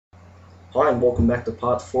Hi and welcome back to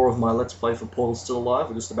part 4 of my Let's Play for Portal Still Alive.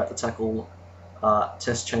 We're just about to tackle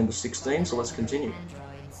Test Chamber 16, so let's continue.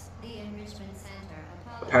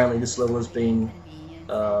 Apparently this level has been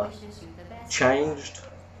changed.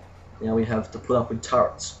 Now we have to put up with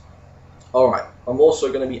turrets. Alright, I'm also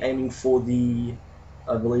going to be aiming for the,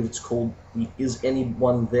 I believe it's called the Is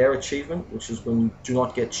Anyone There achievement, which is when you do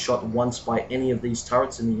not get shot once by any of these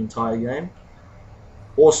turrets in the entire game.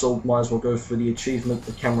 Also, might as well go for the achievement,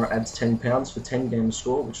 the camera adds £10 for 10 game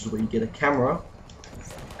score, which is where you get a camera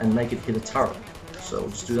and make it hit a turret. So we'll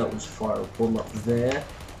just do that, we'll just fire a portal up there,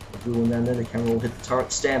 a blue one down there, the camera will hit the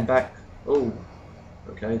turret, stand back. Oh,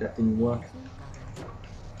 okay, that didn't work.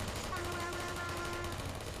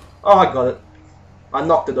 Oh, I got it. I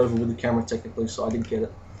knocked it over with the camera technically, so I didn't get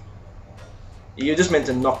it. You're just meant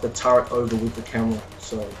to knock the turret over with the camera,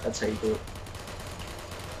 so that's how you do it.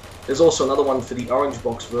 There's also another one for the orange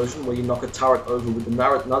box version where you knock a turret over with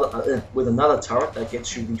another turret that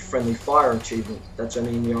gets you the friendly fire achievement. That's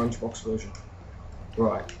only in the orange box version.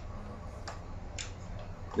 Right.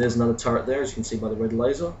 There's another turret there, as you can see by the red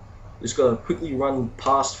laser. Just gotta quickly run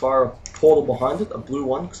past, fire a portal behind it, a blue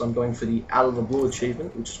one, because I'm going for the out of the blue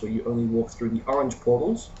achievement, which is where you only walk through the orange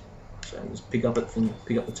portals. So just pick up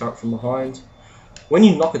the turret from behind. When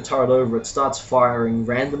you knock a turret over, it starts firing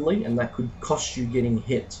randomly, and that could cost you getting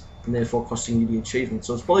hit, and therefore costing you the achievement.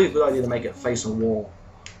 So it's probably a good idea to make it face a wall.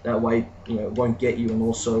 That way, it won't get you, and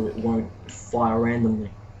also it won't fire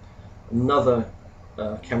randomly. Another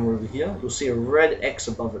camera over here. You'll see a red X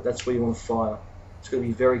above it. That's where you want to fire. It's got to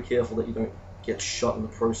be very careful that you don't get shot in the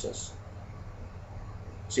process.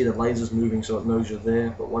 See the laser's moving, so it knows you're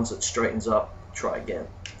there. But once it straightens up, try again.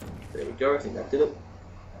 There we go. I think that did it.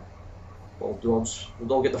 Well, dogs.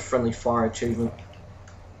 We'll all get the friendly fire achievement.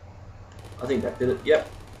 I think that did it. Yep.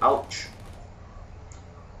 Ouch.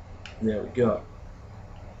 There we go.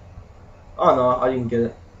 Oh no, I didn't get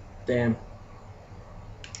it. Damn.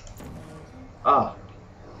 Ah.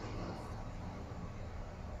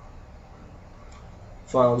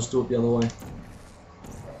 Fine, I'll just do it the other way.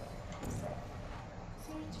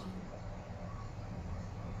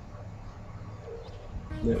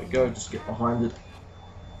 There we go, just get behind it.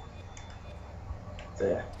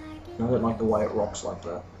 There. I don't like the way it rocks like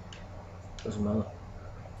that. Doesn't matter.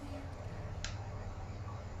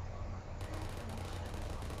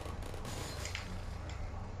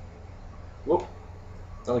 Whoop.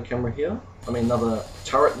 Another camera here. I mean another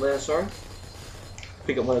turret there, sorry.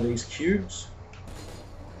 Pick up one of these cubes.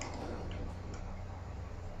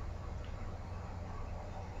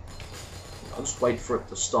 I'll just wait for it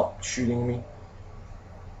to stop shooting me.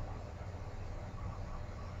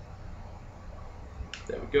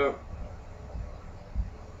 There we go.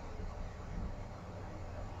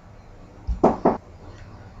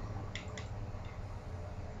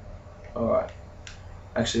 Alright.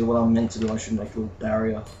 Actually, what I'm meant to do, I should make a little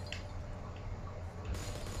barrier.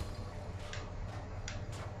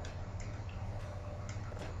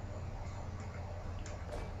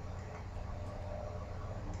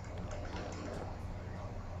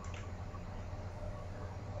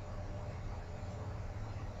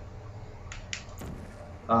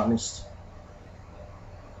 Ah, missed.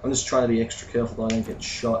 I'm just trying to be extra careful that I don't get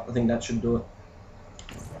shot. I think that should do it.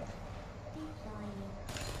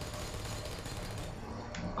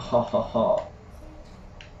 Ha ha ha.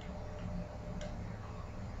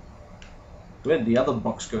 Where did the other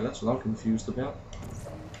box go? That's what I'm confused about.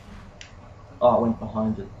 Oh, I went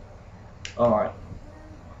behind it. Alright.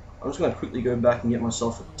 I'm just going to quickly go back and get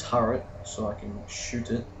myself a turret so I can shoot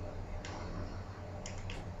it.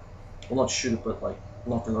 Well, not shoot it, but like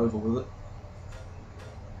knock it over with it.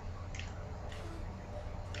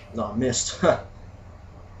 No, I missed.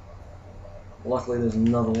 Luckily there's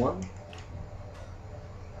another one.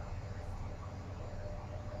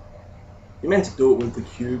 You meant to do it with the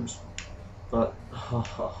cubes, but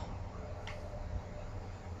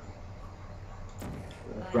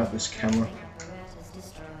grab this camera.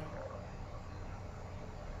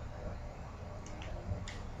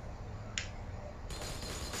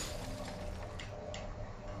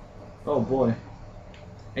 Oh boy.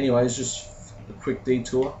 Anyways, just a quick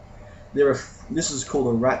detour. This is called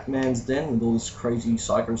a rat man's den with all this crazy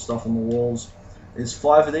psycho stuff on the walls. There's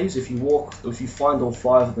 5 of these. If you find all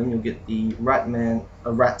 5 of them, you'll get the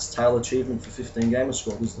a rat's tail achievement for 15 gamer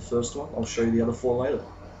score. This is the first one. I'll show you the other 4 later.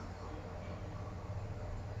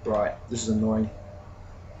 Right, this is annoying.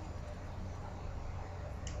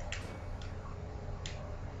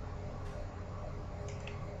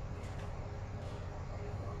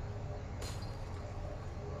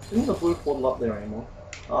 Isn't the blue portal up there anymore?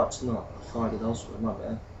 Oh, it's not. I find it elsewhere, my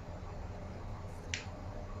bad.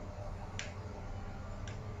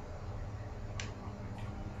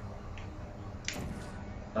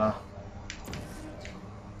 Ah.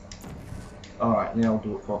 Alright, now I'll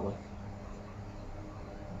do it properly.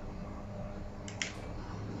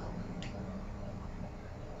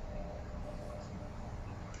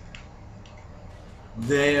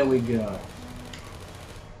 There we go.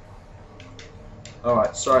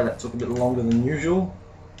 Alright, sorry that took a bit longer than usual.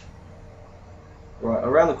 Right,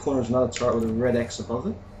 around the corner is another turret with a red X above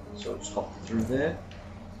it. So just hop through there.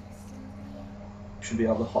 Should be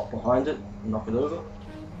able to hop behind it and knock it over.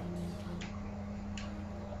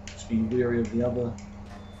 Just be wary of the other.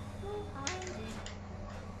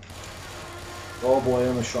 Oh boy,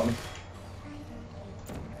 almost shot me.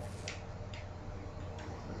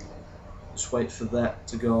 Just wait for that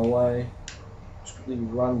to go away. Just quickly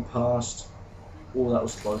run past. Oh, that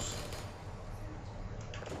was close.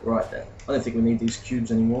 Right then. I don't think we need these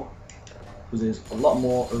cubes anymore, because there's a lot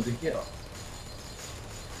more over here.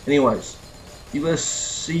 Anyways, you're going to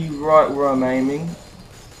see right where I'm aiming.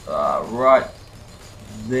 Right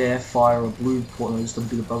there, fire a blue portal. No, just a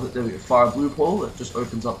bit above it. There we go. Fire a blue portal that just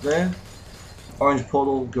opens up there. Orange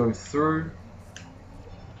portal, go through.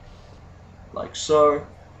 Like so.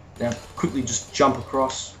 Now quickly just jump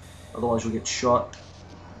across, otherwise you'll get shot.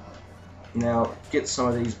 Now get some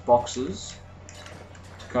of these boxes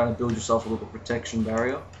to kind of build yourself a little protection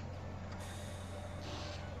barrier.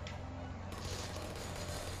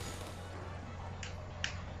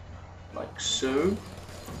 Like so.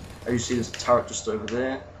 As you see, there's a turret just over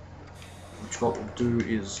there, which what we'll do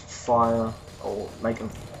is fire or make a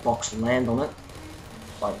box land on it,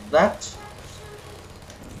 like that.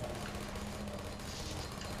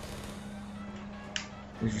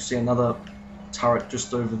 As you see, another turret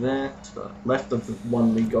just over there to the left of the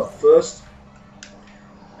one we got first,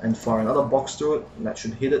 and fire another box through it, and that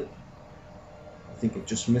should hit it. I think it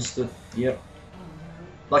just missed it. Yep.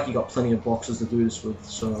 Like you got plenty of boxes to do this with,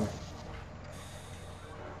 so.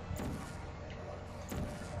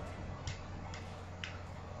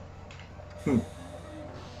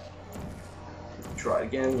 Try it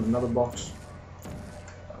again with another box.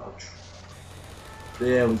 Ouch.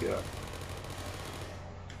 There we go.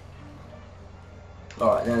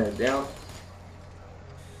 Alright, now they're down.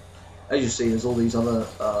 As you see, there's all these other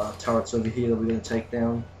turrets over here that we're going to take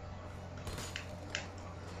down.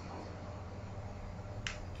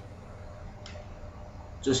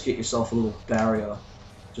 Just get yourself a little barrier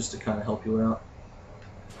just to kind of help you out.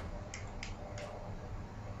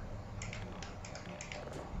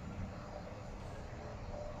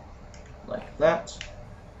 Like that.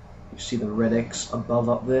 You see the red X above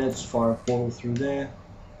up there, just fire a portal through there.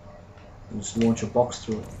 And just launch a box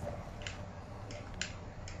through it.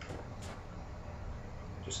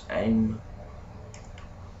 Just aim.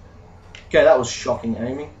 Okay, that was shocking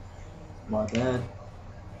aiming. My bad.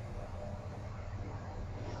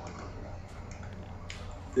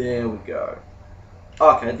 There we go.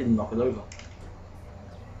 Okay, I didn't knock it over.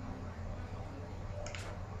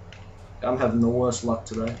 I'm having the worst luck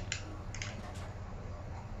today.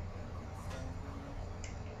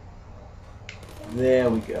 There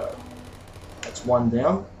we go. That's one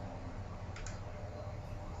down.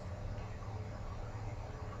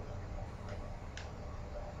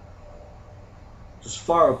 Just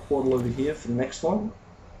fire a portal over here for the next one,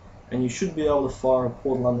 and you should be able to fire a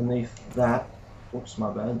portal underneath that. Oops, my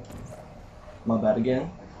bad. My bad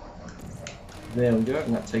again. There we go,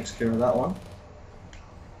 and that takes care of that one.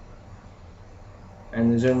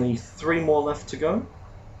 And there's only 3 more left to go,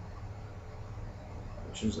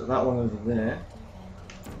 which is that one over there.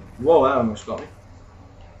 Whoa, that almost got me.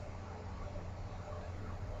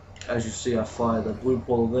 As you see, I fired the blue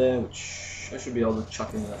portal there, which I should be able to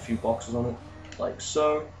chuck in a few boxes on it, like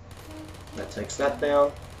so. That takes that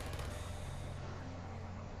down.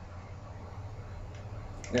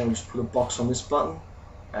 Now we just put a box on this button,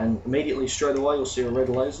 and immediately straight away you'll see a red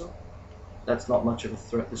laser. That's not much of a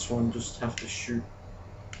threat, this one, just have to shoot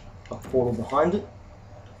a portal behind it.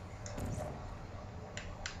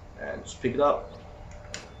 And just pick it up.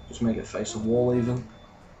 Just make it face a wall even.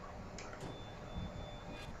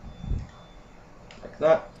 Like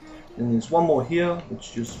that. And there's one more here,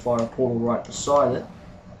 which just fire a portal right beside it.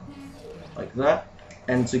 Like that.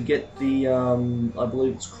 And to get the, I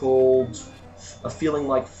believe it's called A Feeling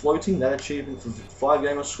Like Floating, that achievement for 5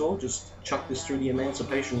 gamer score, just chuck this through the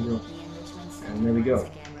Emancipation Grill. And there we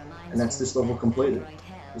go. And that's this level completed.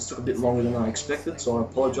 This took a bit longer than I expected, so I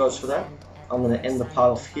apologize for that. I'm going to end the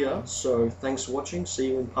part off here, so thanks for watching, see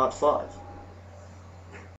you in part 5.